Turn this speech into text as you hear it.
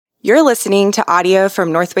You're listening to audio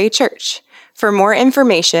from Northway Church. For more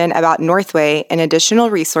information about Northway and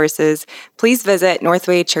additional resources, please visit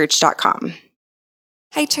northwaychurch.com.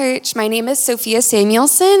 Hi, church. My name is Sophia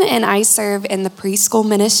Samuelson, and I serve in the preschool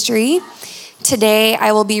ministry. Today,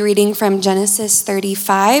 I will be reading from Genesis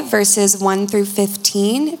 35, verses 1 through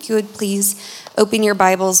 15. If you would please open your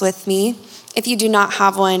Bibles with me. If you do not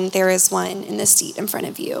have one, there is one in the seat in front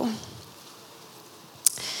of you.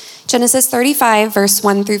 Genesis 35, verse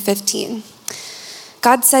 1 through 15.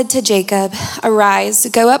 God said to Jacob, "Arise,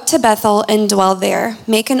 go up to Bethel and dwell there.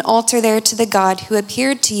 Make an altar there to the God who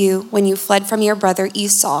appeared to you when you fled from your brother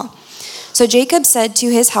Esau." So Jacob said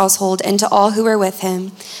to his household and to all who were with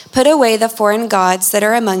him, "Put away the foreign gods that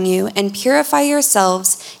are among you and purify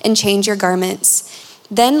yourselves and change your garments.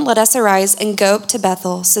 Then let us arise and go up to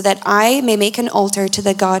Bethel so that I may make an altar to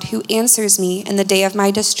the God who answers me in the day of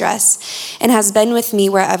my distress and has been with me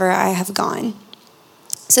wherever I have gone."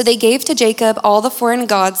 So they gave to Jacob all the foreign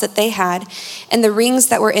gods that they had and the rings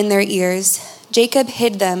that were in their ears. Jacob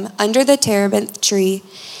hid them under the terebinth tree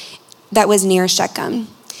that was near Shechem.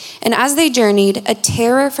 And as they journeyed, a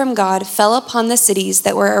terror from God fell upon the cities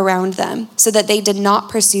that were around them, so that they did not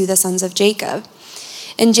pursue the sons of Jacob.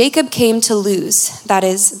 And Jacob came to Luz, that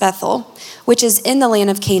is Bethel, which is in the land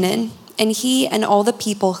of Canaan, and he and all the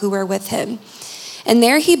people who were with him. And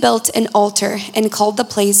there he built an altar and called the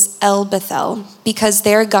place El Bethel, because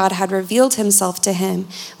there God had revealed himself to him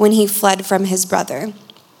when he fled from his brother.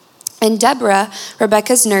 And Deborah,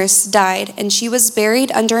 Rebekah's nurse, died, and she was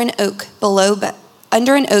buried under an oak below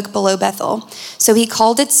Bethel. So he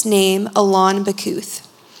called its name Elon Bakuth.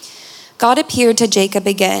 God appeared to Jacob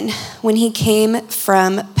again when he came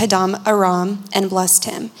from Padam Aram and blessed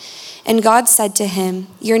him. And God said to him,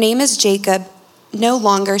 "Your name is Jacob. No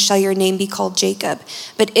longer shall your name be called Jacob,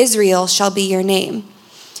 but Israel shall be your name."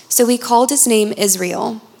 So he called his name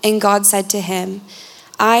Israel. And God said to him,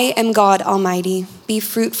 "I am God Almighty. Be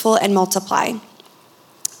fruitful and multiply.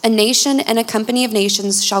 A nation and a company of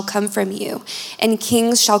nations shall come from you, and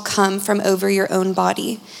kings shall come from over your own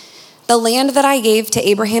body. The land that I gave to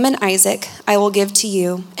Abraham and Isaac, I will give to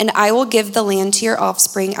you, and I will give the land to your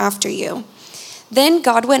offspring after you." Then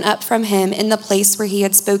God went up from him in the place where he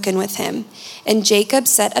had spoken with him, and Jacob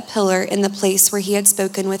set a pillar in the place where he had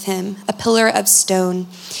spoken with him, a pillar of stone.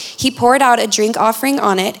 He poured out a drink offering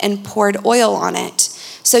on it and poured oil on it.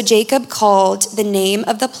 So Jacob called the name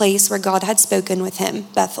of the place where God had spoken with him,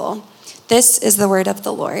 Bethel. This is the word of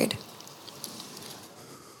the Lord.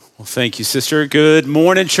 Well, thank you, sister. Good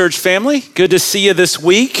morning, church family. Good to see you this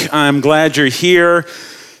week. I'm glad you're here.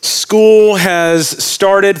 School has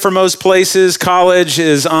started for most places. College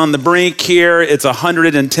is on the brink here. It's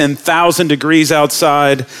 110,000 degrees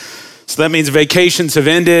outside. So that means vacations have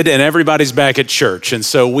ended and everybody's back at church. And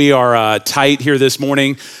so we are tight here this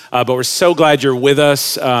morning, but we're so glad you're with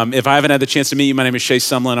us. If I haven't had the chance to meet you, my name is Shay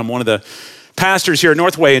Sumlin. I'm one of the pastors here at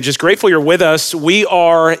Northway, and just grateful you're with us. We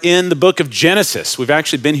are in the book of Genesis. We've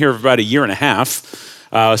actually been here for about a year and a half,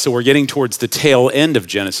 so we're getting towards the tail end of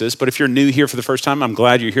Genesis. But if you're new here for the first time, I'm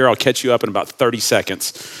glad you're here. I'll catch you up in about 30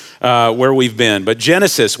 seconds where we've been. But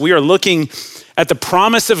Genesis, we are looking at the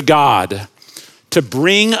promise of God to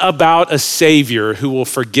bring about a Savior who will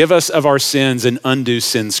forgive us of our sins and undo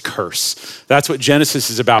sin's curse. That's what Genesis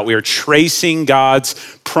is about. We are tracing God's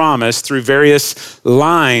promise through various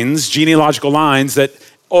lines, genealogical lines, that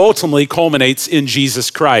ultimately culminates in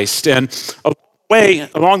Jesus Christ. And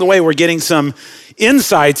along the way, we're getting some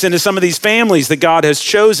insights into some of these families that God has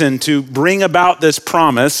chosen to bring about this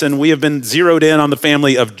promise. And we have been zeroed in on the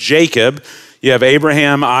family of Jacob. You have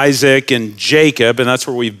Abraham, Isaac, and Jacob, and that's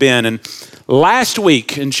where we've been. And last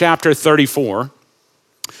week in chapter 34,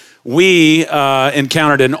 we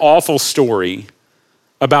encountered an awful story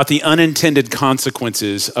about the unintended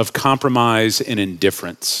consequences of compromise and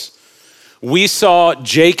indifference. We saw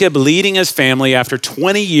Jacob leading his family after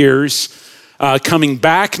 20 years, coming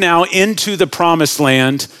back now into the promised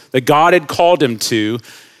land that God had called him to.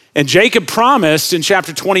 And Jacob promised in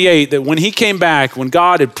chapter 28 that when he came back, when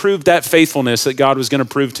God had proved that faithfulness that God was going to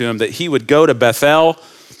prove to him, that he would go to Bethel,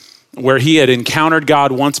 where he had encountered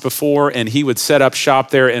God once before, and he would set up shop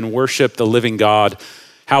there and worship the living God.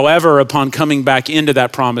 However, upon coming back into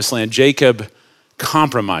that promised land, Jacob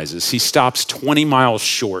compromises. He stops 20 miles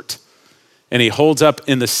short, and he holds up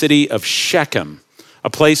in the city of Shechem, a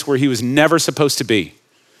place where he was never supposed to be.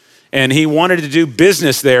 And he wanted to do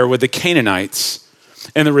business there with the Canaanites.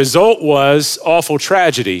 And the result was awful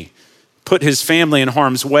tragedy. Put his family in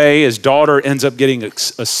harm's way. His daughter ends up getting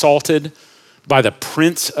assaulted by the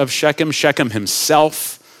prince of Shechem, Shechem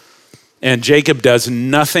himself. And Jacob does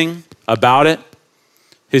nothing about it.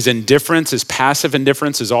 His indifference, his passive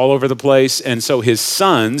indifference is all over the place. And so his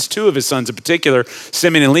sons, two of his sons in particular,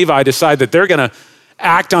 Simeon and Levi, decide that they're going to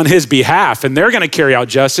act on his behalf and they're going to carry out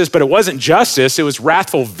justice. But it wasn't justice, it was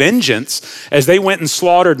wrathful vengeance as they went and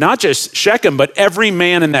slaughtered not just Shechem, but every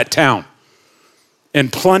man in that town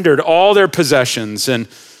and plundered all their possessions. And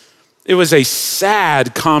it was a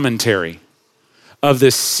sad commentary of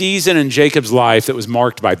this season in Jacob's life that was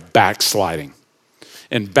marked by backsliding.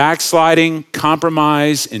 And backsliding,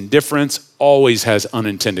 compromise, indifference always has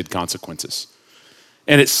unintended consequences.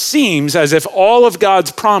 And it seems as if all of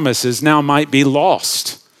God's promises now might be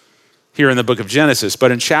lost here in the book of Genesis.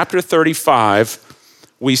 But in chapter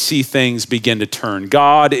 35, we see things begin to turn.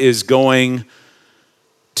 God is going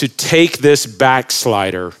to take this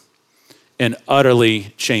backslider and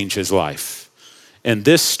utterly change his life. And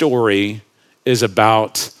this story is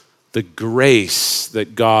about the grace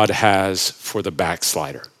that God has for the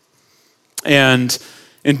backslider. And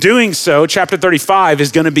in doing so, chapter 35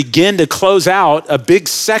 is going to begin to close out a big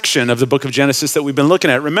section of the book of Genesis that we've been looking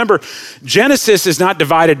at. Remember, Genesis is not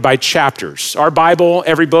divided by chapters. Our Bible,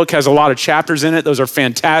 every book has a lot of chapters in it. Those are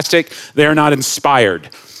fantastic. They are not inspired.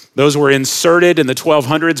 Those were inserted in the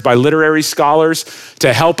 1200s by literary scholars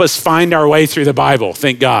to help us find our way through the Bible,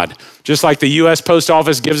 thank God. Just like the U.S. Post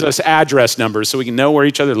Office gives us address numbers so we can know where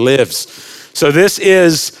each other lives. So this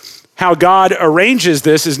is how God arranges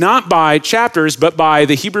this, is not by chapters, but by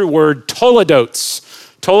the Hebrew word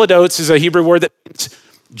toledotes. Toledotes is a Hebrew word that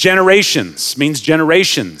means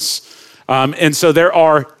generations. And so there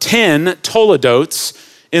are 10 toledotes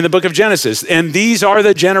in the book of Genesis. And these are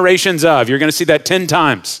the generations of. You're going to see that 10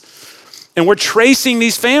 times. And we're tracing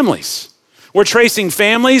these families. We're tracing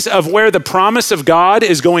families of where the promise of God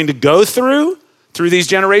is going to go through these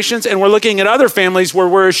generations. And we're looking at other families where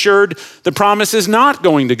we're assured the promise is not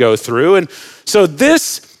going to go through. And so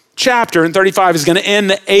this chapter in 35 is going to end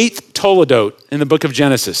the 8th toledote in the book of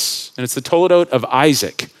Genesis. And it's the toledote of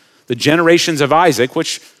Isaac, the generations of Isaac,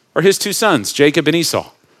 which are his two sons, Jacob and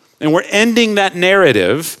Esau. And we're ending that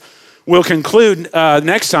narrative. We'll conclude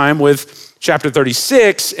next time with chapter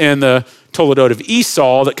 36 and the toledote of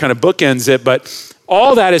Esau that kind of bookends it. But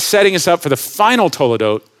all that is setting us up for the final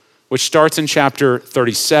toledote, which starts in chapter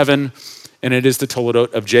 37. And it is the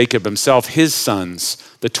toledote of Jacob himself, his sons,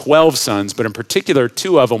 the 12 sons, but in particular,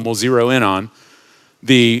 2 of them we'll zero in on.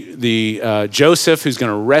 The Joseph, who's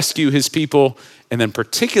going to rescue his people, and then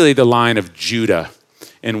particularly the line of Judah,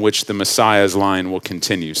 in which the Messiah's line will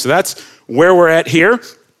continue. So that's where we're at here.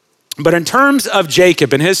 But in terms of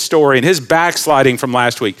Jacob and his story and his backsliding from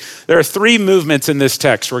last week, there are 3 movements in this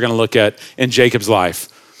text we're going to look at in Jacob's life.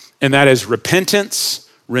 And that is repentance,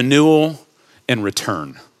 renewal, and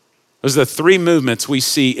return. Those are the 3 movements we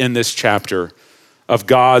see in this chapter of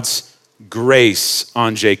God's grace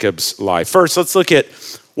on Jacob's life. First, let's look at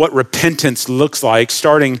what repentance looks like,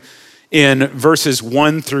 starting in verses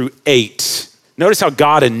 1 through 8. Notice how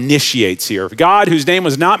God initiates here. God, whose name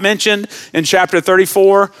was not mentioned in chapter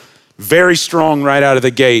 34, very strong right out of the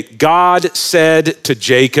gate. God said to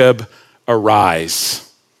Jacob,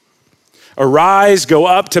 arise. Arise, go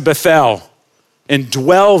up to Bethel and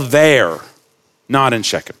dwell there, not in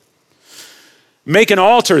Shechem. Make an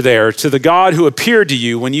altar there to the God who appeared to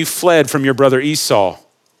you when you fled from your brother Esau.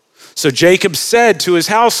 So Jacob said to his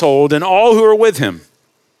household and all who are with him,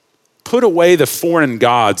 put away the foreign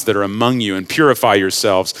gods that are among you and purify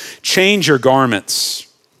yourselves. Change your garments.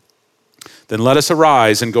 Then let us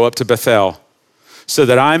arise and go up to Bethel, so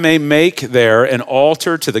that I may make there an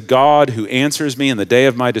altar to the God who answers me in the day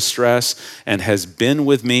of my distress and has been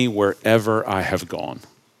with me wherever I have gone.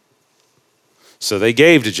 So they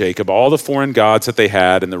gave to Jacob all the foreign gods that they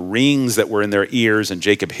had and the rings that were in their ears, and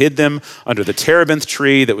Jacob hid them under the terebinth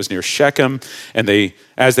tree that was near Shechem. And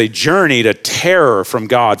as they journeyed, a terror from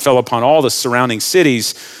God fell upon all the surrounding cities,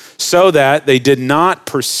 so that they did not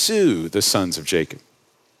pursue the sons of Jacob.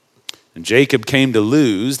 And Jacob came to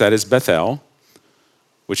Luz, that is Bethel,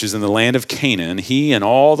 which is in the land of Canaan. He and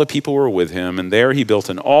all the people were with him, and there he built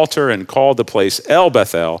an altar and called the place El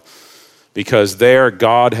Bethel, because there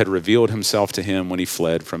God had revealed himself to him when he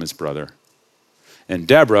fled from his brother. And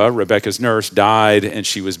Deborah, Rebekah's nurse, died, and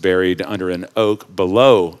she was buried under an oak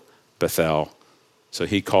below Bethel. So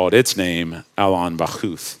he called its name Allon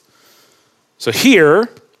Bachuth. So here,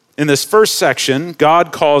 in this first section,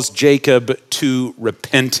 God calls Jacob to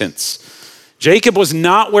repentance. Jacob was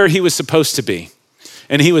not where he was supposed to be,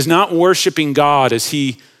 and he was not worshiping God as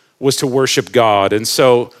he was to worship God. And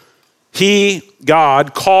so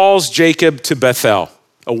God calls Jacob to Bethel,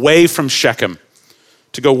 away from Shechem,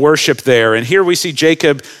 to go worship there. And here we see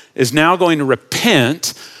Jacob is now going to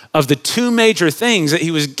repent of the two major things that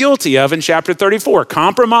he was guilty of in chapter 34,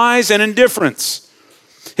 compromise and indifference.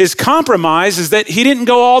 His compromise is that he didn't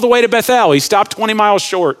go all the way to Bethel. He stopped 20 miles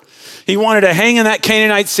short. He wanted to hang in that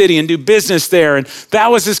Canaanite city and do business there, and that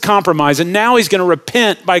was his compromise. And now he's going to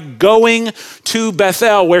repent by going to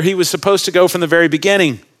Bethel, where he was supposed to go from the very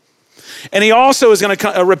beginning. And he also is going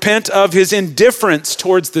to repent of his indifference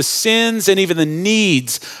towards the sins and even the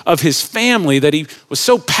needs of his family that he was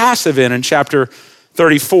so passive in chapter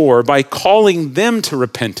 34 by calling them to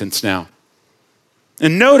repentance now.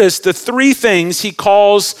 And notice the three things he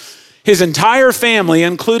calls his entire family,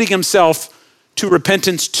 including himself, to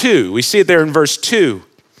repentance to. We see it there in verse 2.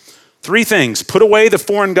 Three things: put away the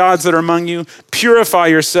foreign gods that are among you, purify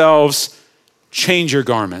yourselves, change your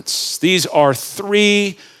garments. These are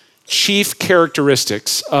three chief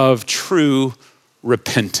characteristics of true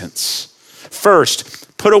repentance.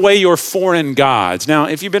 First, put away your foreign gods. Now,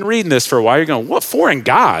 if you've been reading this for a while, you're going, what foreign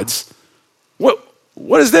gods?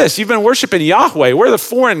 What is this? You've been worshiping Yahweh. Where are the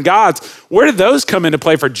foreign gods? Where did those come into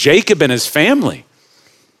play for Jacob and his family?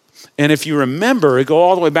 And if you remember, go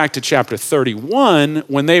all the way back to chapter 31,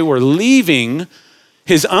 when they were leaving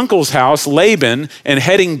his uncle's house, Laban, and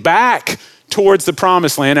heading back towards the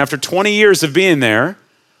promised land after 20 years of being there.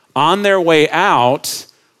 On their way out,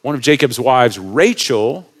 one of Jacob's wives,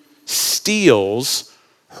 Rachel, steals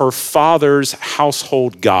her father's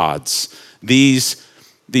household gods, these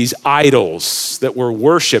idols that were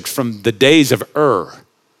worshiped from the days of Ur.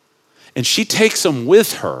 And she takes them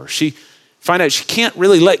with her. She finds out she can't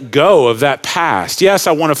really let go of that past. Yes,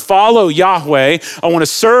 I want to follow Yahweh. I want to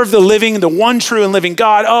serve the one true and living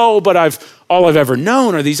God. Oh, but all I've ever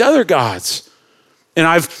known are these other gods. And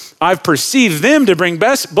I've perceived them to bring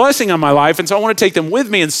blessing on my life, and so I want to take them with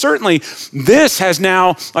me. And certainly this has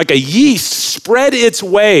now, like a yeast, spread its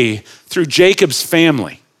way through Jacob's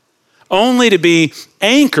family, only to be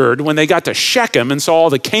anchored when they got to Shechem and saw all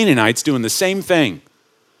the Canaanites doing the same thing.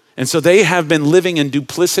 And so they have been living in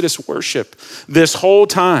duplicitous worship this whole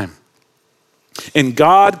time. And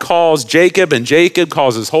God calls Jacob, and Jacob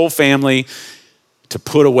calls his whole family to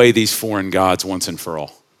put away these foreign gods once and for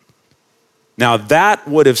all. Now, that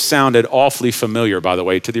would have sounded awfully familiar, by the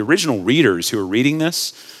way, to the original readers who were reading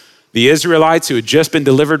this. The Israelites who had just been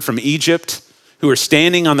delivered from Egypt, who are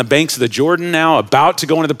standing on the banks of the Jordan now, about to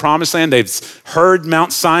go into the promised land. They've heard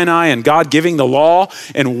Mount Sinai and God giving the law.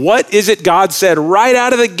 And what is it God said right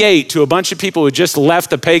out of the gate to a bunch of people who had just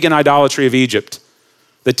left the pagan idolatry of Egypt?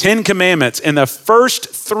 The 10 commandments, and the first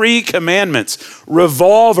 3 commandments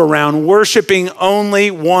revolve around worshiping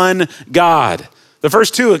only one God. The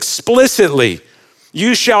first 2 explicitly,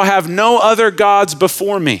 you shall have no other gods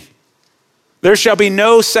before me. There shall be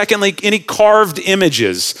no, secondly, any carved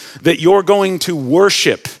images that you're going to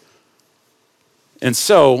worship. And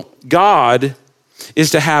so God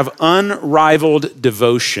is to have unrivaled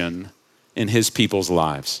devotion in his people's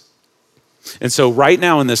lives. And so right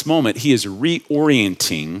now in this moment, he is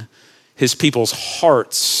reorienting his people's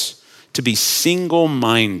hearts to be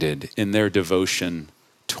single-minded in their devotion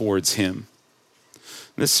towards him.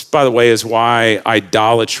 This, by the way, is why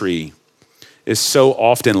idolatry is so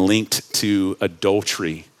often linked to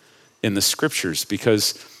adultery in the scriptures,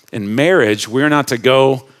 because in marriage, we're not to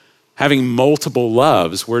go having multiple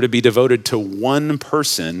loves. We're to be devoted to one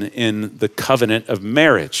person in the covenant of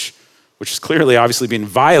marriage, which is clearly obviously being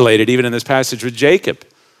violated even in this passage with Jacob.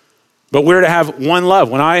 But we're to have one love.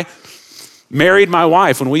 When I married my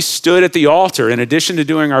wife, when we stood at the altar, in addition to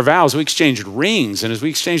doing our vows, we exchanged rings. And as we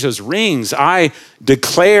exchanged those rings, I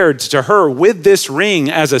declared to her, with this ring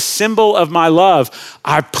as a symbol of my love,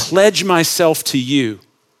 I pledge myself to you,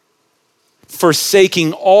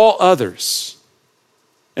 forsaking all others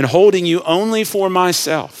and holding you only for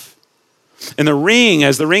myself. And the ring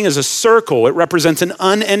is a circle. It represents an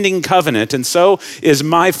unending covenant. And so is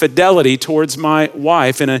my fidelity towards my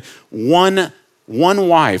wife in a one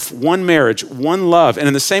wife, one marriage, one love. And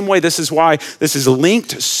in the same way, this is why this is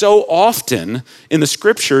linked so often in the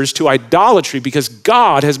scriptures to idolatry, because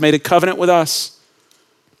God has made a covenant with us.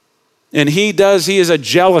 And he is a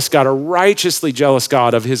jealous God, a righteously jealous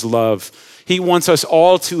God of his love. He wants us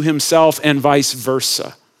all to himself and vice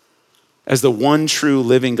versa. As the one true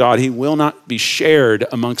living God, he will not be shared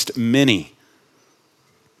amongst many.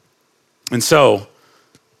 And so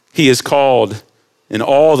he is called, and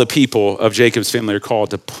all the people of Jacob's family are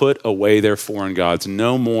called to put away their foreign gods.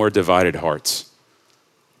 No more divided hearts.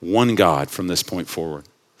 One God from this point forward.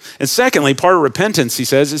 And secondly, part of repentance, he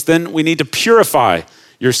says, is then we need to purify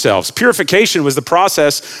yourselves. Purification was the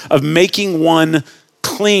process of making one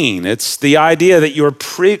clean. It's the idea that your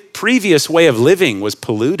previous way of living was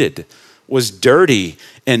polluted, was dirty,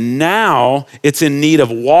 and now it's in need of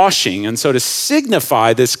washing. And so to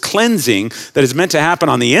signify this cleansing that is meant to happen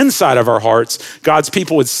on the inside of our hearts, God's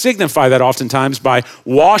people would signify that oftentimes by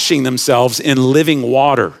washing themselves in living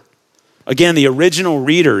water. Again, the original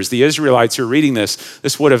readers, the Israelites who are reading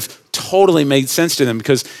this would have totally made sense to them,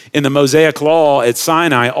 because in the Mosaic law at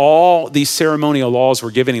Sinai, all these ceremonial laws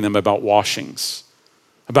were giving them about washings,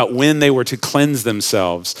 about when they were to cleanse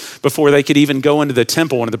themselves. Before they could even go into the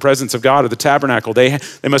temple, into the presence of God or the tabernacle, they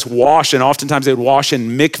must wash, and oftentimes they would wash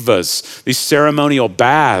in mikvahs, these ceremonial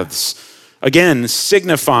baths, again,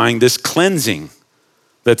 signifying this cleansing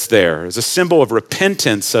that's there as a symbol of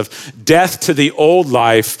repentance, of death to the old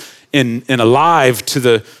life and alive to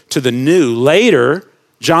the new. Later,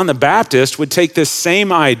 John the Baptist would take this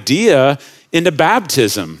same idea into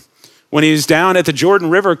baptism when he was down at the Jordan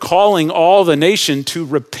River calling all the nation to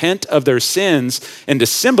repent of their sins, and to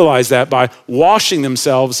symbolize that by washing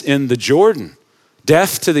themselves in the Jordan.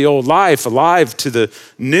 Death to the old life, alive to the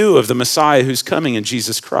new of the Messiah who's coming in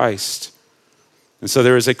Jesus Christ. And so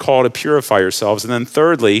there is a call to purify yourselves. And then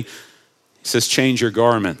thirdly, he says, change your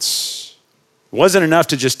garments. It wasn't enough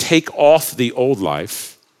to just take off the old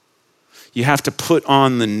life. You have to put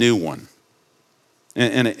on the new one.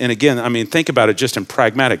 And again, I mean, think about it just in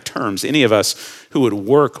pragmatic terms. Any of us who would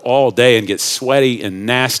work all day and get sweaty and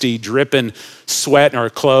nasty, dripping sweat in our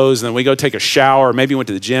clothes, and then we go take a shower, maybe you went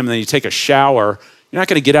to the gym, and then you take a shower, you're not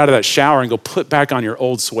gonna get out of that shower and go put back on your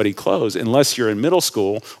old sweaty clothes unless you're in middle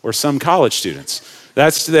school or some college students.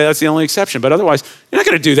 That's the only exception. But otherwise, you're not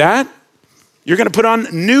gonna do that. You're gonna put on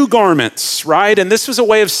new garments, right? And this was a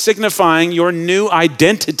way of signifying your new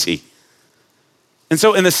identity. And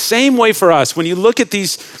so in the same way for us, when you look at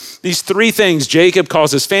these three things Jacob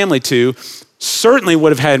calls his family to, certainly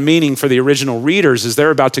would have had meaning for the original readers as they're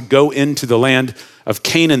about to go into the land of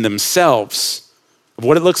Canaan themselves, of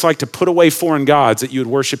what it looks like to put away foreign gods that you had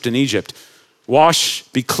worshiped in Egypt, wash,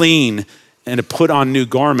 be clean, and to put on new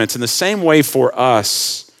garments. In the same way for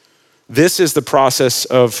us, this is the process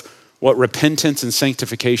of what repentance and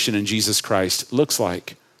sanctification in Jesus Christ looks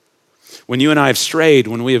like. When you and I have strayed,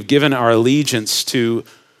 when we have given our allegiance to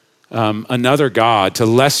another God, to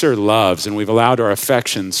lesser loves, and we've allowed our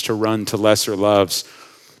affections to run to lesser loves,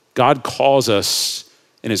 God calls us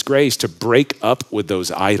in his grace to break up with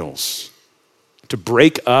those idols, to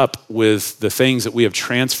break up with the things that we have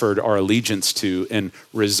transferred our allegiance to and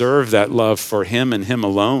reserve that love for him and him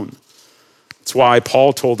alone. That's why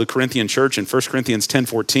Paul told the Corinthian church in 1 Corinthians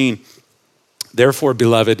 10:14, therefore,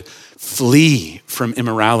 beloved, flee from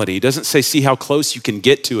immorality. He doesn't say, see how close you can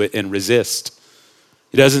get to it and resist.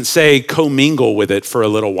 He doesn't say, commingle with it for a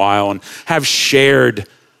little while and have shared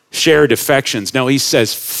affections. No, he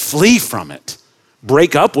says, flee from it.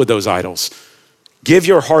 Break up with those idols. Give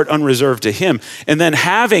your heart unreserved to him. And then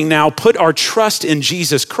having now put our trust in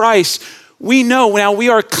Jesus Christ, we know now we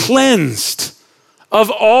are cleansed of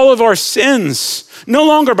all of our sins. No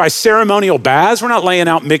longer by ceremonial baths. We're not laying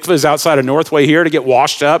out mikvahs outside of Northway here to get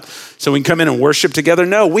washed up so we can come in and worship together.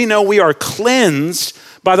 No, we know we are cleansed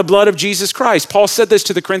by the blood of Jesus Christ. Paul said this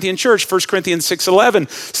to the Corinthian church, 1 Corinthians 6:11.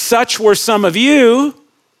 Such were some of you,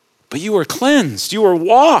 but you were cleansed. You were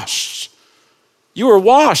washed. You were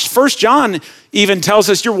washed. 1 John even tells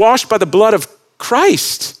us you're washed by the blood of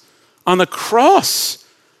Christ on the cross.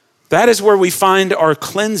 That is where we find our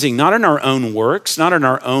cleansing, not in our own works, not in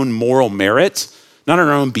our own moral merit, not in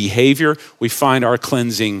our own behavior. We find our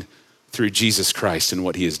cleansing through Jesus Christ and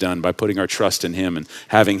what he has done by putting our trust in him and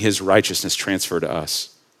having his righteousness transferred to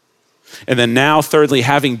us. And then now, thirdly,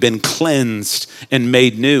 having been cleansed and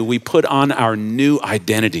made new, we put on our new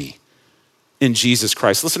identity in Jesus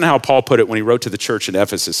Christ. Listen to how Paul put it when he wrote to the church in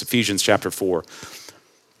Ephesus, Ephesians chapter 4.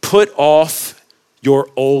 Put off your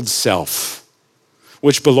old self,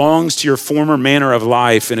 which belongs to your former manner of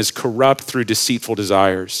life and is corrupt through deceitful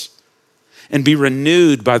desires, and be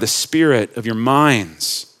renewed by the spirit of your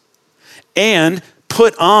minds, and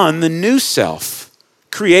put on the new self,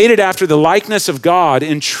 created after the likeness of God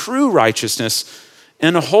in true righteousness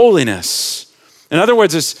and holiness. In other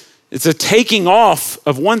words, it's a taking off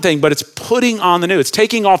of one thing, but it's putting on the new. It's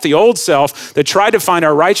taking off the old self that tried to find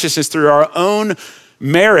our righteousness through our own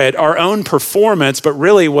merit, our own performance, but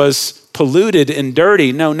really was polluted and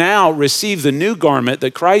dirty. No, now receive the new garment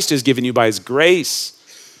that Christ has given you by his grace,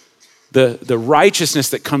 the righteousness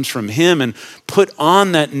that comes from him, and put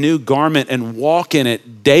on that new garment and walk in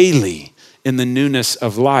it daily in the newness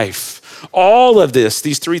of life. All of this,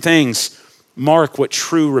 these three things, mark what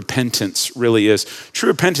true repentance really is. True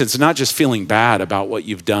repentance is not just feeling bad about what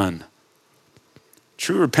you've done.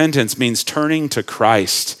 True repentance means turning to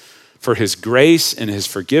Christ for his grace and his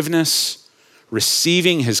forgiveness,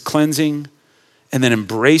 receiving his cleansing, and then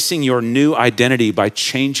embracing your new identity by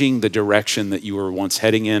changing the direction that you were once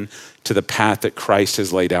heading in to the path that Christ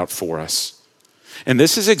has laid out for us. And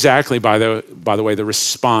this is exactly, by the way, the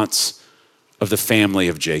response of the family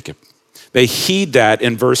of Jacob. They heed that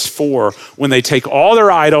in verse 4 when they take all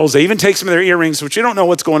their idols. They even take some of their earrings, which you don't know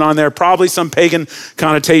what's going on there. Probably some pagan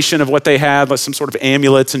connotation of what they had, like some sort of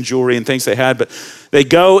amulets and jewelry and things they had. But they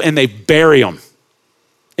go and they bury them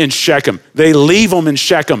in Shechem. They leave them in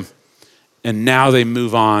Shechem. And now they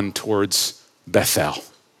move on towards Bethel,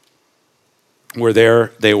 where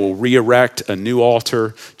there they will re-erect a new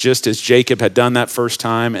altar, just as Jacob had done that first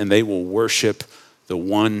time, and they will worship the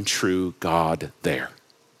one true God there.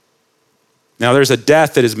 Now there's a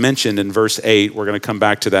death that is mentioned in verse 8. We're going to come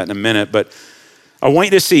back to that in a minute, but I want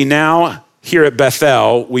you to see now here at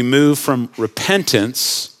Bethel, we move from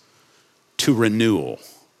repentance to renewal.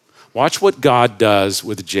 Watch what God does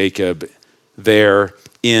with Jacob there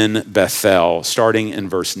in Bethel. Starting in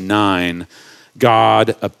verse 9,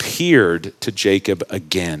 God appeared to Jacob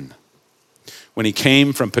again when he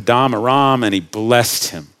came from Paddan Aram, and he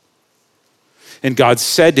blessed him. And God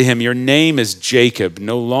said to him, "Your name is Jacob.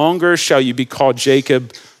 No longer shall you be called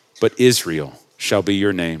Jacob, but Israel shall be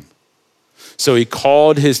your name." So he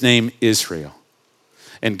called his name Israel.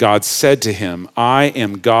 And God said to him, "I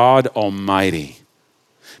am God Almighty.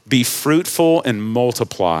 Be fruitful and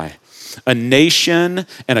multiply. A nation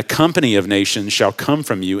and a company of nations shall come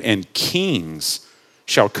from you, and kings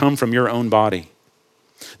shall come from your own body.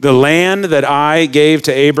 The land that I gave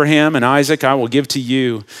to Abraham and Isaac, I will give to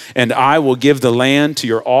you, and I will give the land to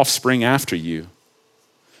your offspring after you."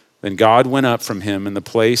 Then God went up from him in the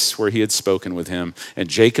place where he had spoken with him, and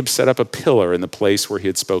Jacob set up a pillar in the place where he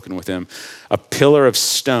had spoken with him, a pillar of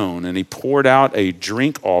stone, and he poured out a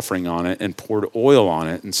drink offering on it and poured oil on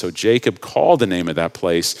it. And so Jacob called the name of that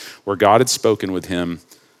place where God had spoken with him,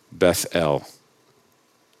 Bethel.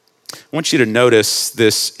 I want you to notice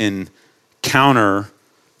this encounter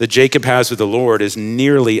that Jacob has with the Lord is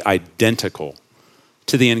nearly identical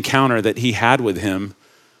to the encounter that he had with him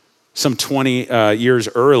some 20 years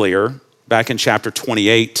earlier, back in chapter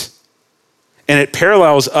 28. And it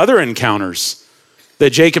parallels other encounters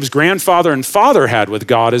that Jacob's grandfather and father had with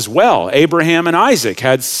God as well. Abraham and Isaac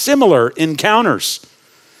had similar encounters.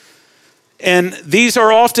 And these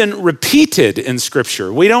are often repeated in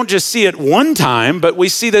Scripture. We don't just see it one time, but we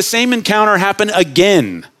see the same encounter happen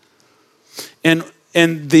again. And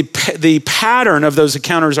the pattern of those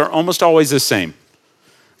encounters are almost always the same.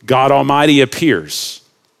 God Almighty appears,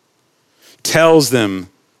 tells them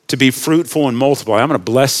to be fruitful and multiply. I'm going to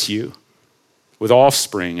bless you with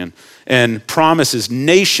offspring, and promises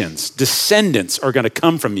nations, descendants are going to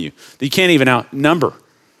come from you that you can't even outnumber.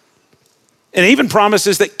 And even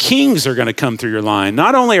promises that kings are going to come through your line.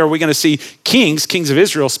 Not only are we going to see kings of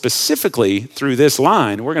Israel specifically through this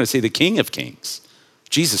line, we're going to see the King of Kings,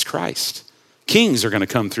 Jesus Christ. Kings are going to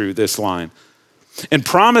come through this line. And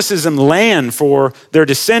promises them land for their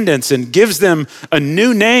descendants and gives them a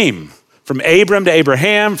new name. From Abram to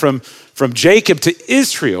Abraham, from Jacob to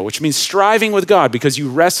Israel, which means striving with God, because you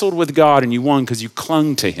wrestled with God and you won because you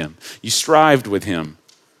clung to him. You strived with him.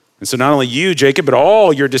 And so not only you, Jacob, but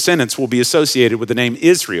all your descendants will be associated with the name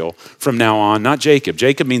Israel from now on, not Jacob.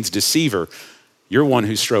 Jacob means deceiver. You're one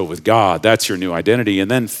who strove with God. That's your new identity. And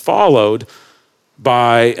then followed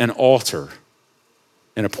by an altar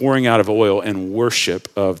and a pouring out of oil and worship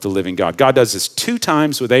of the living God. God does this 2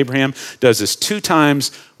 times with Abraham, does this 2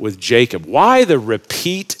 times with Jacob. Why the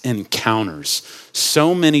repeat encounters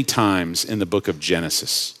so many times in the book of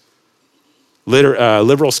Genesis?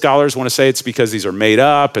 Liberal scholars want to say it's because these are made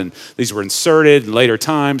up and these were inserted in later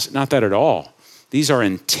times. Not that at all. These are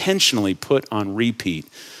intentionally put on repeat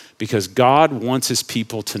because God wants his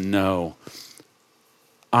people to know,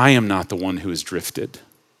 I am not the one who has drifted.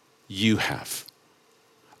 You have.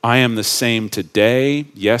 I am the same today,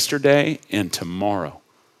 yesterday, and tomorrow.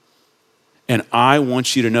 And I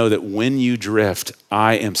want you to know that when you drift,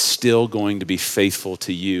 I am still going to be faithful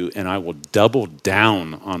to you, and I will double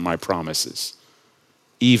down on my promises,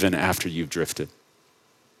 even after you've drifted.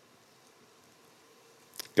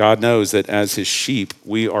 God knows that as his sheep,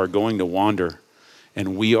 we are going to wander,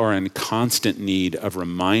 and we are in constant need of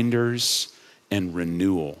reminders and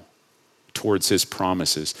renewal towards his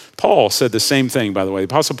promises. Paul said the same thing, by the way. The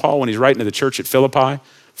Apostle Paul, when he's writing to the church at Philippi,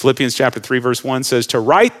 Philippians chapter 3, verse 1 says, to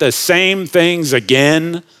write the same things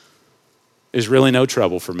again is really no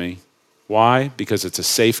trouble for me. Why? Because it's a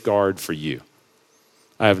safeguard for you.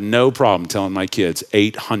 I have no problem telling my kids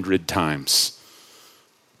 800 times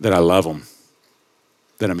that I love them,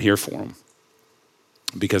 that I'm here for them,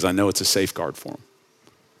 because I know it's a safeguard for them.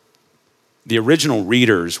 The original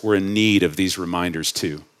readers were in need of these reminders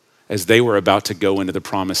too, as they were about to go into the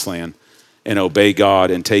promised land and obey God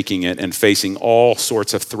and taking it and facing all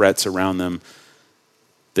sorts of threats around them.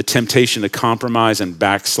 The temptation to compromise and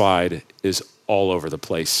backslide is all over the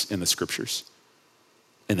place in the scriptures.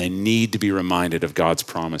 And they need to be reminded of God's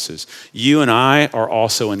promises. You and I are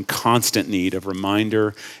also in constant need of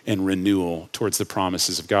reminder and renewal towards the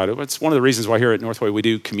promises of God. It's one of the reasons why here at Northway we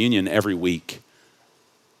do communion every week.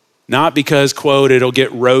 Not because, quote, it'll get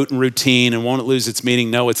rote and routine and won't lose its meaning.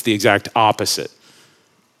 No, it's the exact opposite.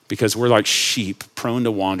 Because we're like sheep, prone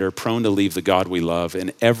to wander, prone to leave the God we love.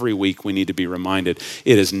 And every week we need to be reminded,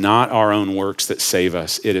 it is not our own works that save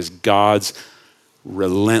us. It is God's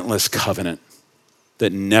relentless covenant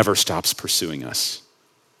that never stops pursuing us,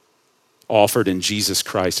 offered in Jesus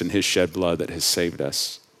Christ and his shed blood that has saved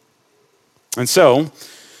us. And so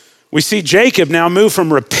we see Jacob now move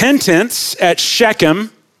from repentance at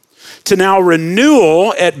Shechem to now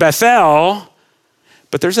renewal at Bethel.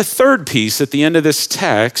 But there's a third piece at the end of this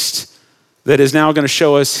text that is now going to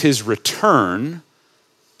show us his return,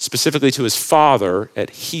 specifically to his father at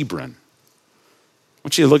Hebron. I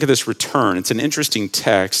want you to look at this return. It's an interesting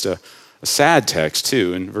text, a sad text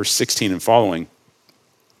too, in verse 16 and following.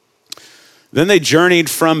 Then they journeyed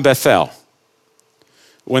from Bethel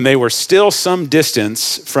when they were still some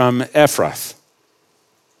distance from Ephrath.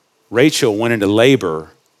 Rachel went into labor,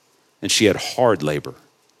 and she had hard labor.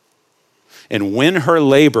 And when her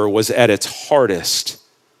labor was at its hardest,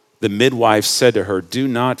 the midwife said to her, "Do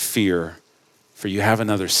not fear, for you have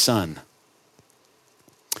another son."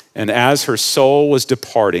 And as her soul was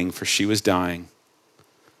departing, for she was dying,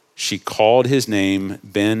 she called his name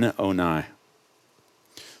Ben-Oni.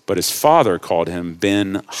 But his father called him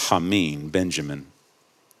Ben-Hameen, Benjamin.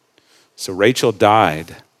 So Rachel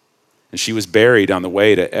died, and she was buried on the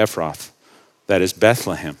way to Ephrath, that is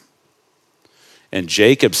Bethlehem. And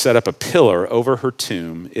Jacob set up a pillar over her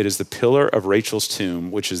tomb. It is the pillar of Rachel's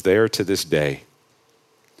tomb, which is there to this day.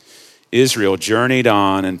 Israel journeyed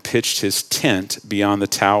on and pitched his tent beyond the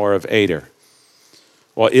tower of Ader.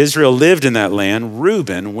 While Israel lived in that land,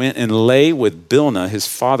 Reuben went and lay with Bilnah, his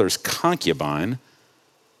father's concubine.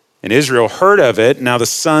 And Israel heard of it. Now the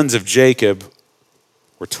sons of Jacob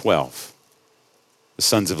were 12. The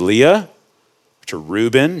sons of Leah, which are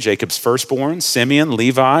Reuben, Jacob's firstborn, Simeon,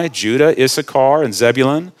 Levi, Judah, Issachar, and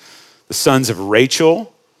Zebulun. The sons of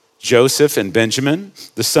Rachel, Joseph and Benjamin.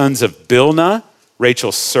 The sons of Bilnah,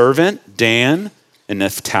 Rachel's servant, Dan and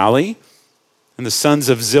Naphtali. And the sons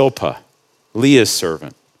of Zilpah, Leah's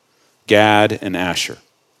servant, Gad and Asher.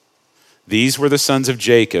 These were the sons of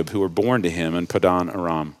Jacob who were born to him in Padan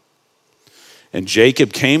Aram. And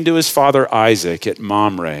Jacob came to his father Isaac at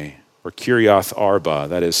Mamre, or Kiriath Arba,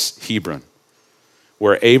 that is Hebron,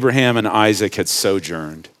 where Abraham and Isaac had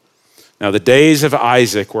sojourned. Now the days of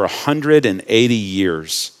Isaac were 180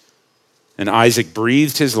 years, and Isaac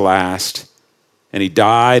breathed his last, and he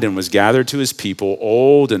died and was gathered to his people,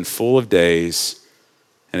 old and full of days,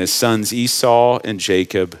 and his sons Esau and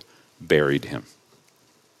Jacob buried him.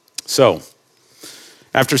 So,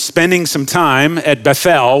 after spending some time at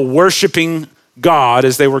Bethel, worshiping God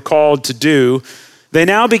as they were called to do, they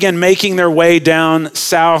now began making their way down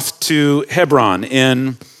south to Hebron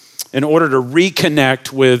in order to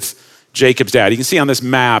reconnect with Jacob's dad. You can see on this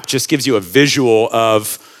map, just gives you a visual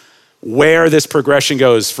of where this progression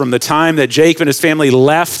goes. From the time that Jacob and his family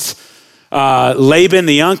left Laban,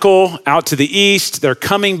 the uncle, out to the east, they're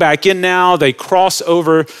coming back in now. They cross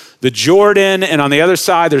over the Jordan, and on the other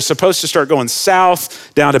side, they're supposed to start going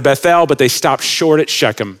south down to Bethel, but they stop short at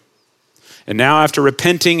Shechem. And now after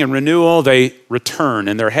repenting and renewal, they return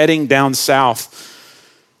and they're heading down south,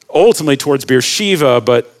 ultimately towards Beersheba,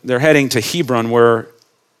 but they're heading to Hebron where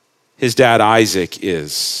his dad Isaac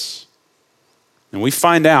is. And we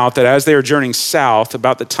find out that as they are journeying south,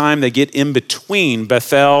 about the time they get in between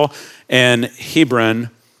Bethel and Hebron,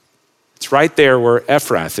 it's right there where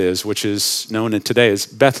Ephrath is, which is known today as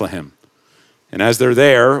Bethlehem. And as they're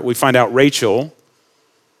there, we find out Rachel,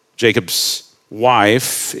 Jacob's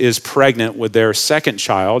wife, is pregnant with their second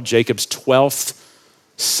child, Jacob's 12th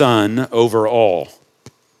son overall.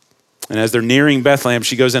 And as they're nearing Bethlehem,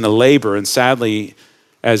 she goes into labor, and sadly,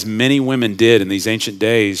 as many women did in these ancient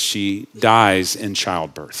days, she dies in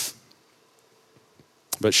childbirth.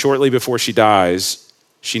 But shortly before she dies,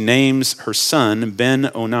 she names her son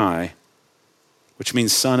Ben-Oni, which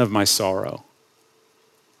means son of my sorrow,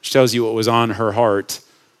 which tells you what was on her heart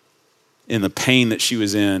in the pain that she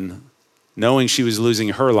was in, knowing she was losing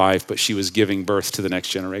her life, but she was giving birth to the next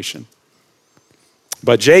generation.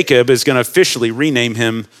 But Jacob is going to officially rename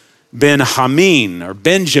him Ben-Hamin, or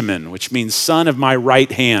Benjamin, which means son of my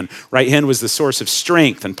right hand. Right hand was the source of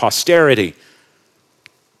strength and posterity.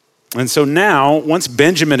 And so now, once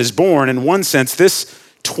Benjamin is born, in one sense, this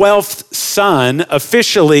 12th son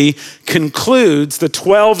officially concludes the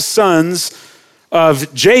 12 sons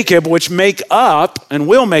of Jacob, which make up and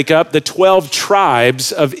will make up the 12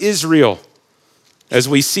 tribes of Israel, as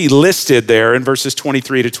we see listed there in verses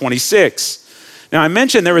 23 to 26. Now, I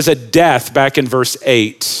mentioned there was a death back in verse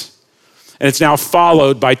 8. And it's now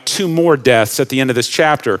followed by 2 more deaths at the end of this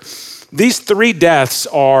chapter. These 3 deaths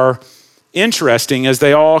are interesting as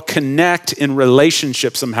they all connect in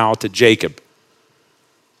relationship somehow to Jacob.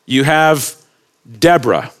 You have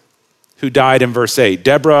Deborah, who died in verse 8.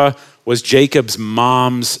 Deborah was Jacob's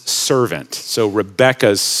mom's servant, so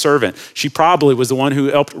Rebekah's servant. She probably was the one who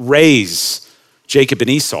helped raise Jacob and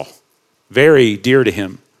Esau, very dear to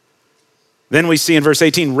him. Then we see in verse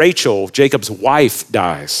 18, Rachel, Jacob's wife,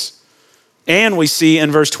 dies. And we see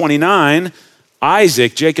in verse 29,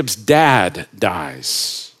 Isaac, Jacob's dad,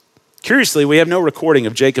 dies. Curiously, we have no recording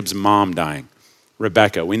of Jacob's mom dying,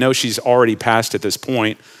 Rebekah. We know she's already passed at this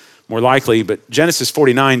point, more likely, but Genesis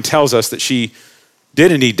 49 tells us that she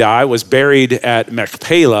did indeed die, was buried at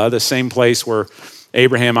Machpelah, the same place where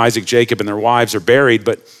Abraham, Isaac, Jacob, and their wives are buried,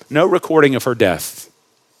 but no recording of her death.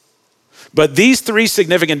 But these 3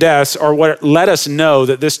 significant deaths are what let us know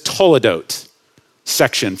that this Toledot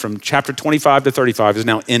section from chapter 25 to 35 is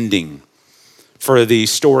now ending for the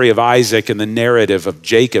story of Isaac and the narrative of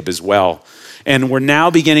Jacob as well. And we're now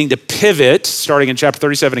beginning to pivot, starting in chapter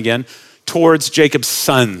 37 again, towards Jacob's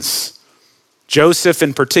sons. Joseph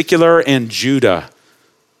in particular and Judah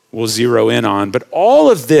we'll zero in on. But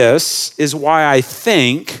all of this is why I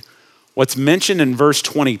think what's mentioned in verse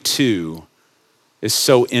 22 is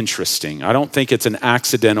so interesting. I don't think it's an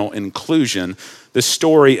accidental inclusion. The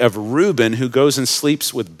story of Reuben who goes and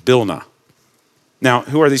sleeps with Bilhah. Now,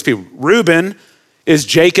 who are these people? Reuben is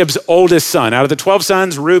Jacob's oldest son. Out of the 12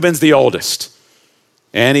 sons, Reuben's the oldest.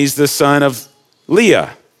 And he's the son of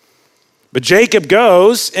Leah. But Jacob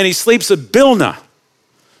goes and he sleeps with Bilhah.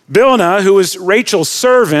 Bilhah, who was Rachel's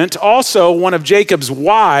servant, also one of Jacob's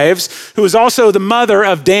wives, who is also the mother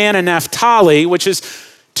of Dan and Naphtali, which is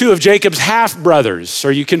 2 of Jacob's half-brothers.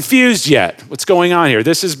 Are you confused yet? What's going on here?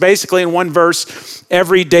 This is basically in one verse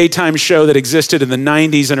every daytime show that existed in the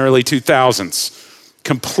 90s and early 2000s.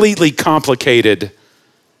 Completely complicated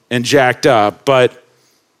and jacked up. But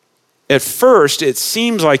at first, it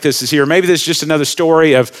seems like this is here. Maybe this is just another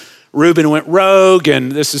story of Reuben went rogue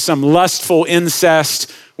and this is some lustful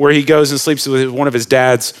incest where he goes and sleeps with one of his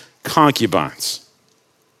dad's concubines.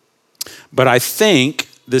 But I think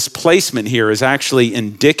this placement here is actually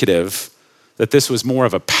indicative that this was more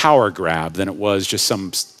of a power grab than it was just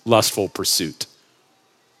some lustful pursuit.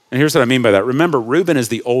 And here's what I mean by that. Remember, Reuben is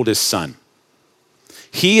the oldest son.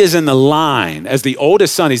 He is in the line as the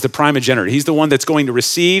oldest son. He's the primogenitor. He's the one that's going to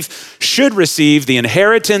should receive the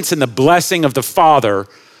inheritance and the blessing of the father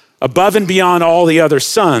above and beyond all the other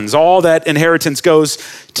sons. All that inheritance goes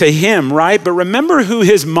to him, right? But remember who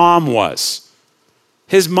his mom was.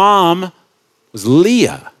 His mom was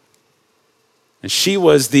Leah. And she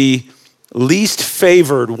was the least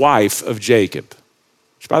favored wife of Jacob.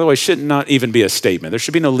 Which, by the way, should not even be a statement. There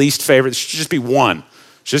should be no least favorite. There should just be one.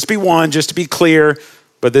 Just be one, just to be clear.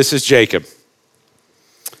 But this is Jacob.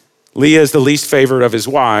 Leah is the least favored of his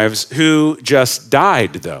wives, who just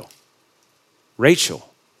died, though. Rachel.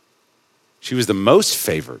 She was the most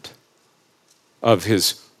favored of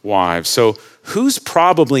his wives. So who's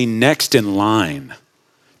probably next in line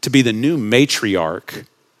to be the new matriarch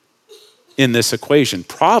in this equation?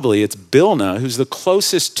 Probably it's Bilhah, who's the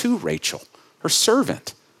closest to Rachel, her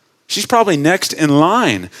servant. She's probably next in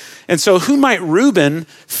line. And so who might Reuben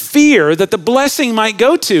fear that the blessing might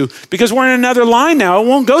go to? Because we're in another line now. It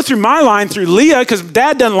won't go through my line, through Leah, because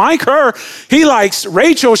dad doesn't like her. He likes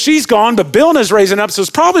Rachel. She's gone, but Bilhah's raising up. So it's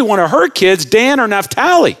probably one of her kids, Dan or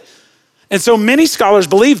Naphtali. And so many scholars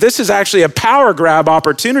believe this is actually a power grab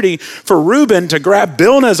opportunity for Reuben to grab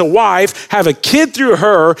Bilhah as a wife, have a kid through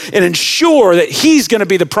her, and ensure that he's going to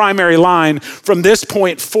be the primary line from this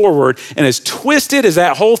point forward. And as twisted as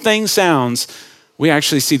that whole thing sounds, we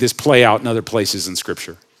actually see this play out in other places in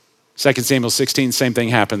Scripture. 2 Samuel 16, same thing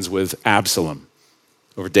happens with Absalom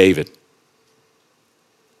over David.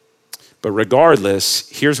 But regardless,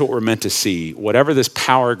 here's what we're meant to see. Whatever this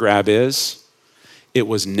power grab is, it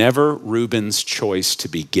was never Reuben's choice to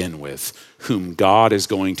begin with, whom God is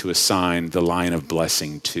going to assign the line of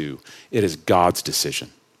blessing to. It is God's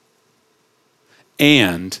decision.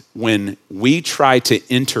 And when we try to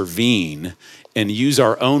intervene and use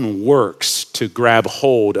our own works to grab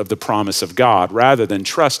hold of the promise of God rather than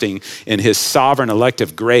trusting in his sovereign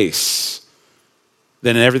elective grace,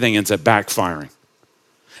 then everything ends up backfiring.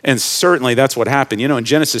 And certainly that's what happened. In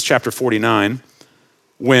Genesis chapter 49,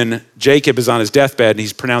 when Jacob is on his deathbed and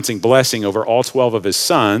he's pronouncing blessing over all 12 of his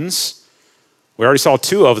sons, we already saw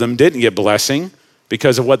 2 of them didn't get blessing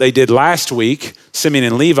because of what they did last week, Simeon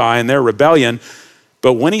and Levi and their rebellion.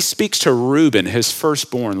 But when he speaks to Reuben, his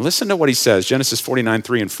firstborn, listen to what he says, Genesis 49,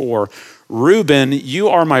 3 and 4. Reuben, you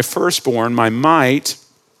are my firstborn, my might,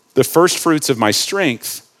 the first fruits of my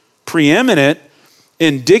strength, preeminent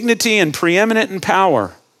in dignity and preeminent in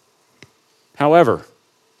power. However,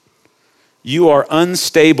 you are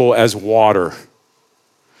unstable as water.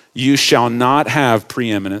 You shall not have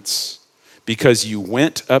preeminence because you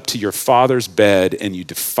went up to your father's bed and you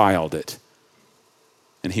defiled it.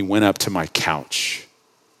 And he went up to my couch.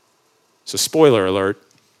 So spoiler alert,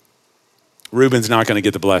 Reuben's not going to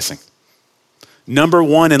get the blessing. Number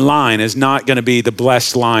 1 in line is not going to be the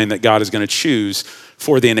blessed line that God is going to choose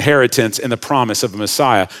for the inheritance and the promise of a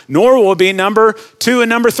Messiah, nor will it be number 2 and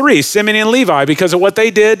number 3, Simeon and Levi, because of what they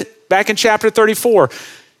did back in chapter 34.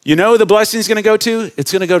 You know who the blessing is going to go to?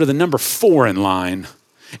 It's going to go to the number 4 in line,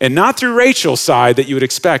 and not through Rachel's side that you would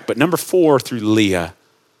expect, but number 4 through Leah,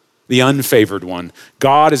 the unfavored one.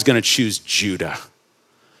 God is going to choose Judah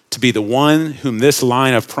to be the one whom this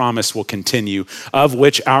line of promise will continue, of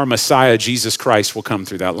which our Messiah, Jesus Christ, will come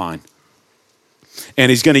through that line. And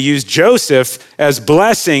he's going to use Joseph as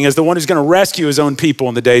blessing, as the one who's going to rescue his own people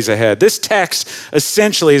in the days ahead. This text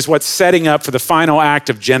essentially is what's setting up for the final act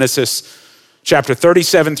of Genesis chapter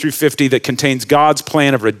 37 through 50 that contains God's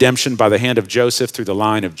plan of redemption by the hand of Joseph through the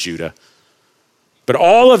line of Judah. But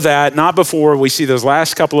all of that, not before we see those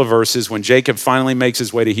last couple of verses when Jacob finally makes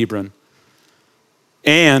his way to Hebron.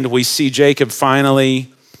 And we see Jacob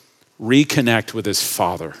finally reconnect with his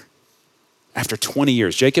father. After 20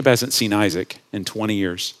 years, Jacob hasn't seen Isaac in 20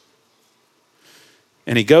 years.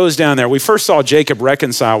 And he goes down there. We first saw Jacob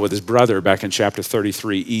reconcile with his brother back in chapter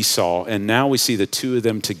 33, Esau. And now we see the 2 of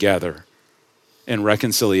them together in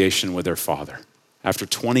reconciliation with their father after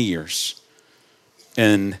 20 years.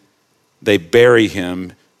 And they bury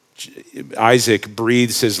him. Isaac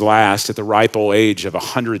breathes his last at the ripe old age of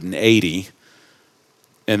 180.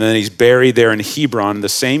 And then he's buried there in Hebron, the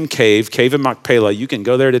same cave of Machpelah. You can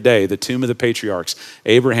go there today, the tomb of the patriarchs.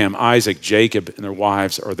 Abraham, Isaac, Jacob, and their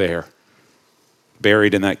wives are there,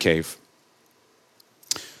 buried in that cave.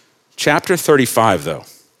 Chapter 35, though,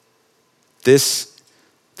 this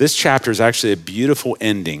chapter is actually a beautiful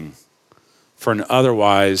ending for an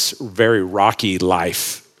otherwise very rocky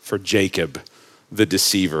life for Jacob, the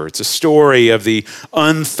deceiver. It's a story of the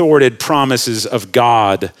unthwarted promises of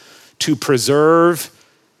God to preserve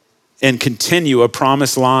and continue a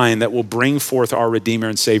promised line that will bring forth our Redeemer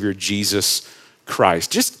and Savior, Jesus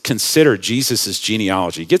Christ. Just consider Jesus'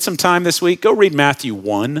 genealogy. Get some time this week, go read Matthew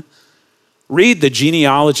 1. Read the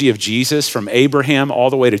genealogy of Jesus from Abraham all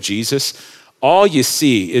the way to Jesus. All you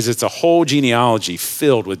see is it's a whole genealogy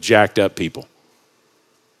filled with jacked up people.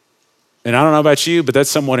 And I don't know about you, but that's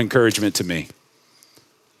somewhat encouragement to me.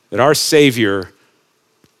 That our Savior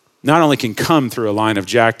not only can come through a line of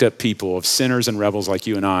jacked up people, of sinners and rebels like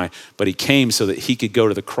you and I, but he came so that he could go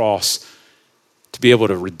to the cross to be able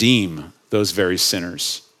to redeem those very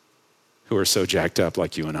sinners who are so jacked up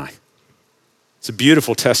like you and I. It's a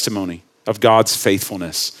beautiful testimony of God's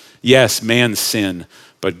faithfulness. Yes, man's sin,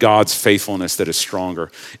 but God's faithfulness that is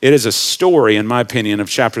stronger. It is a story, in my opinion, of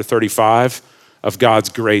chapter 35 of God's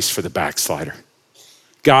grace for the backslider.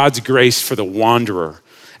 God's grace for the wanderer.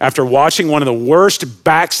 After watching one of the worst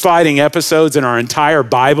backsliding episodes in our entire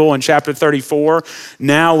Bible in chapter 34,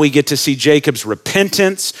 now we get to see Jacob's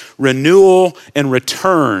repentance, renewal, and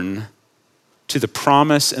return to the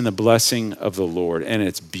promise and the blessing of the Lord. And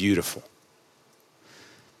it's beautiful.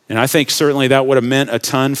 And I think certainly that would have meant a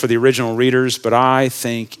ton for the original readers, but I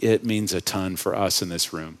think it means a ton for us in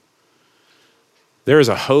this room. There is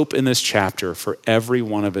a hope in this chapter for every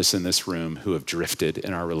one of us in this room who have drifted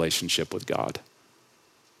in our relationship with God.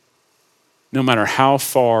 No matter how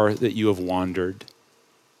far that you have wandered,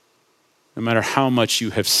 no matter how much you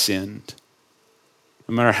have sinned,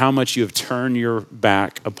 no matter how much you have turned your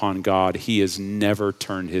back upon God, he has never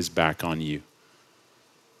turned his back on you.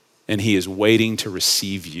 And he is waiting to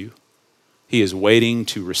receive you. He is waiting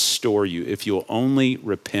to restore you if you'll only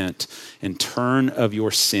repent and turn of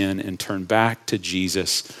your sin and turn back to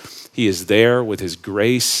Jesus. He is there with his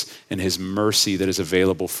grace and his mercy that is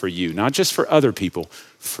available for you, not just for other people,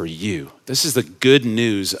 for you. This is the good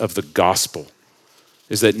news of the gospel,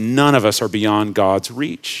 is that none of us are beyond God's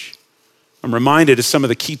reach. I'm reminded of some of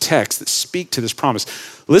the key texts that speak to this promise.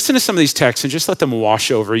 Listen to some of these texts and just let them wash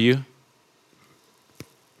over you.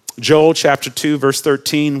 Joel chapter 2, verse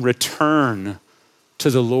 13, return to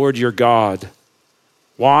the Lord your God.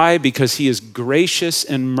 Why? Because he is gracious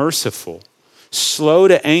and merciful, slow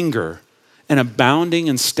to anger, and abounding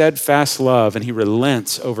in steadfast love, and he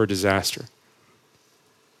relents over disaster.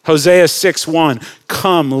 Hosea 6:1,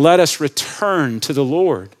 come, let us return to the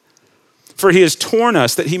Lord. For he has torn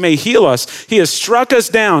us that he may heal us. He has struck us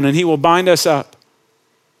down and he will bind us up.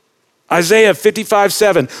 Isaiah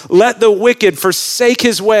 55:7, let the wicked forsake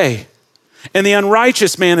his way and the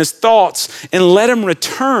unrighteous man his thoughts, and let him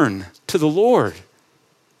return to the Lord.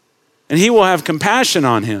 And he will have compassion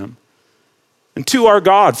on him, and to our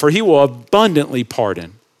God, for he will abundantly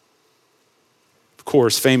pardon. Of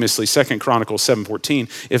course, famously, 2 Chronicles 7:14,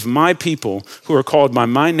 if my people who are called by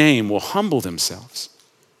my name will humble themselves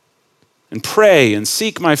and pray and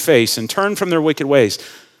seek my face and turn from their wicked ways,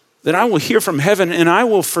 then I will hear from heaven and I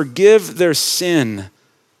will forgive their sin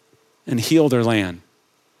and heal their land.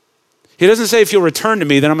 He doesn't say if you'll return to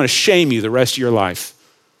me, then I'm going to shame you the rest of your life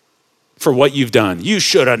for what you've done. You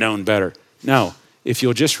should have known better. No, if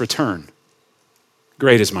you'll just return,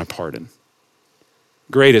 great is my pardon.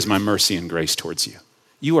 Great is my mercy and grace towards you.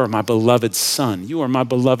 You are my beloved son. You are my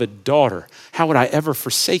beloved daughter. How would I ever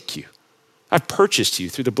forsake you? I've purchased you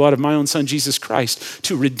through the blood of my own son, Jesus Christ,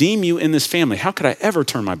 to redeem you in this family. How could I ever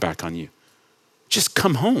turn my back on you? Just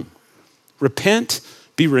come home. Repent,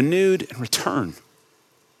 be renewed, and return.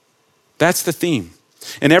 That's the theme.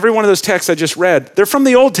 And every one of those texts I just read, they're from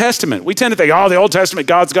the Old Testament. We tend to think, oh, the Old Testament,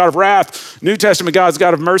 God's God of wrath. New Testament, God's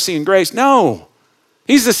God of mercy and grace. No,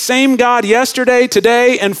 he's the same God yesterday,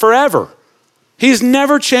 today, and forever. He's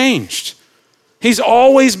never changed. He's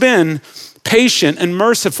always been patient and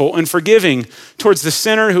merciful and forgiving towards the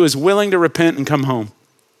sinner who is willing to repent and come home.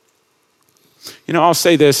 You know, I'll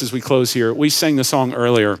say this as we close here. We sang the song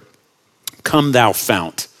earlier, Come Thou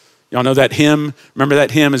Fount. Y'all know that hymn? Remember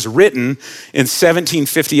that hymn is written in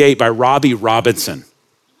 1758 by Robbie Robinson.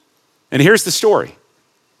 And here's the story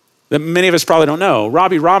that many of us probably don't know.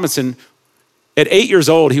 Robbie Robinson, at 8 years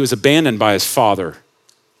old, he was abandoned by his father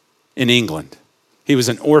in England. He was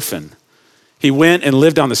an orphan. He went and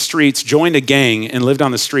lived on the streets, joined a gang, and lived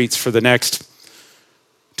on the streets for the next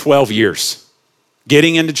 12 years,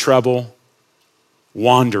 getting into trouble,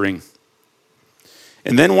 wandering.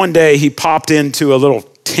 And then one day he popped into a little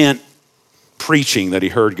tent preaching that he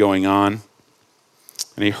heard going on.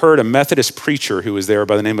 And he heard a Methodist preacher who was there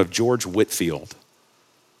by the name of George Whitefield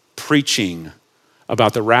preaching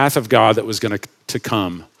about the wrath of God that was going to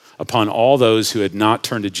come upon all those who had not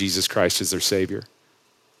turned to Jesus Christ as their Savior.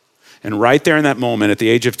 And right there in that moment, at the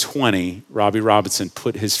age of 20, Robbie Robinson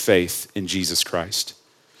put his faith in Jesus Christ.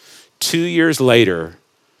 2 years later,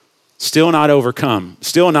 still not overcome,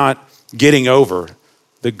 still not getting over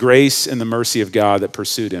the grace and the mercy of God that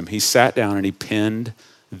pursued him, he sat down and he penned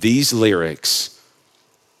these lyrics.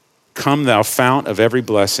 Come thou fount of every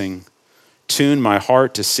blessing, tune my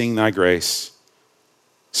heart to sing thy grace.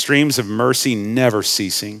 Streams of mercy never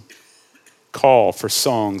ceasing, call for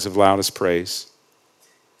songs of loudest praise.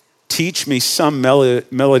 Teach me some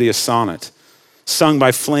melodious sonnet, sung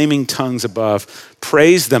by flaming tongues above.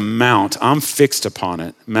 Praise the mount, I'm fixed upon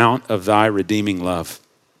it, mount of thy redeeming love.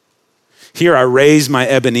 Here I raise my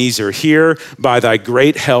Ebenezer, here by thy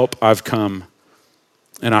great help I've come,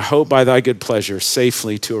 and I hope by thy good pleasure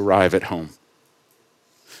safely to arrive at home.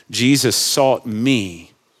 Jesus sought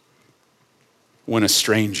me when a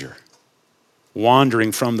stranger,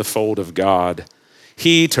 wandering from the fold of God,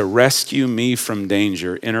 he, to rescue me from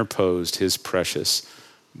danger, interposed his precious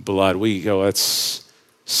blood. We go, that's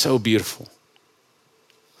so beautiful.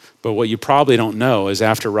 But what you probably don't know is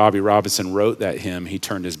after Robbie Robinson wrote that hymn, he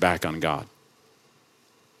turned his back on God.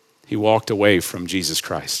 He walked away from Jesus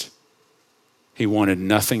Christ. He wanted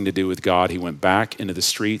nothing to do with God. He went back into the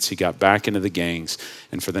streets. He got back into the gangs.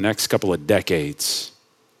 And for the next couple of decades,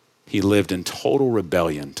 he lived in total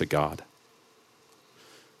rebellion to God.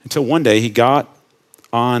 Until one day he got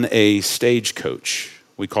on a stagecoach.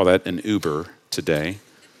 We call that an Uber today.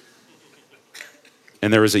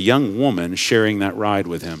 And there was a young woman sharing that ride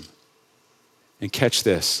with him. And catch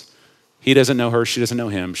this. He doesn't know her. She doesn't know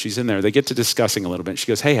him. She's in there. They get to discussing a little bit. She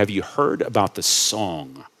goes, hey, have you heard about the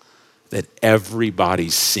song that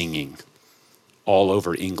everybody's singing all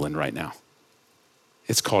over England right now?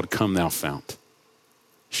 It's called Come Thou Fount.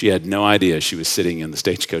 She had no idea she was sitting in the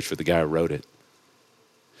stagecoach with the guy who wrote it.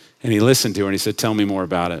 And he listened to her and he said, tell me more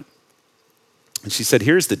about it. And she said,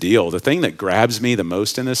 here's the deal. The thing that grabs me the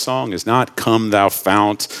most in this song is not come thou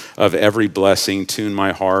fount of every blessing, tune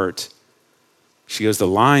my heart. She goes, the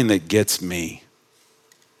line that gets me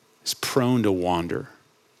is prone to wander,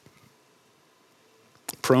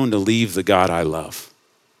 prone to leave the God I love.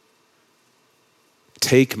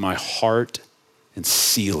 Take my heart and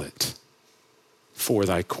seal it for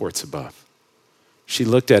thy courts above. She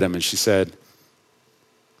looked at him and she said,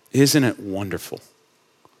 isn't it wonderful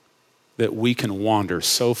that we can wander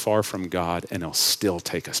so far from God and he'll still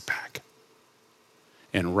take us back?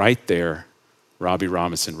 And right there, Robbie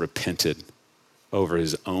Robinson repented over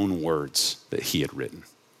his own words that he had written.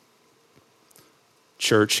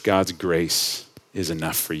 Church, God's grace is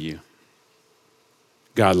enough for you.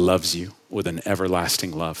 God loves you with an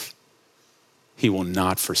everlasting love. He will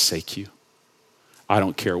not forsake you. I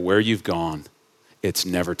don't care where you've gone. It's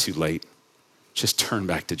never too late. Just turn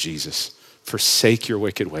back to Jesus. Forsake your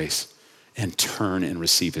wicked ways and turn and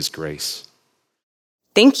receive his grace.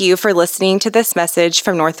 Thank you for listening to this message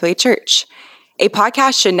from Northway Church. A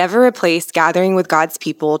podcast should never replace gathering with God's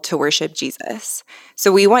people to worship Jesus.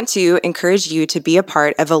 So we want to encourage you to be a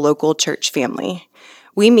part of a local church family.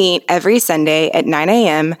 We meet every Sunday at 9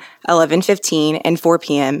 a.m., 11:15, and 4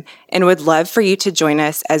 p.m., and would love for you to join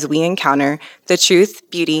us as we encounter the truth,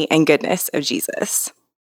 beauty, and goodness of Jesus.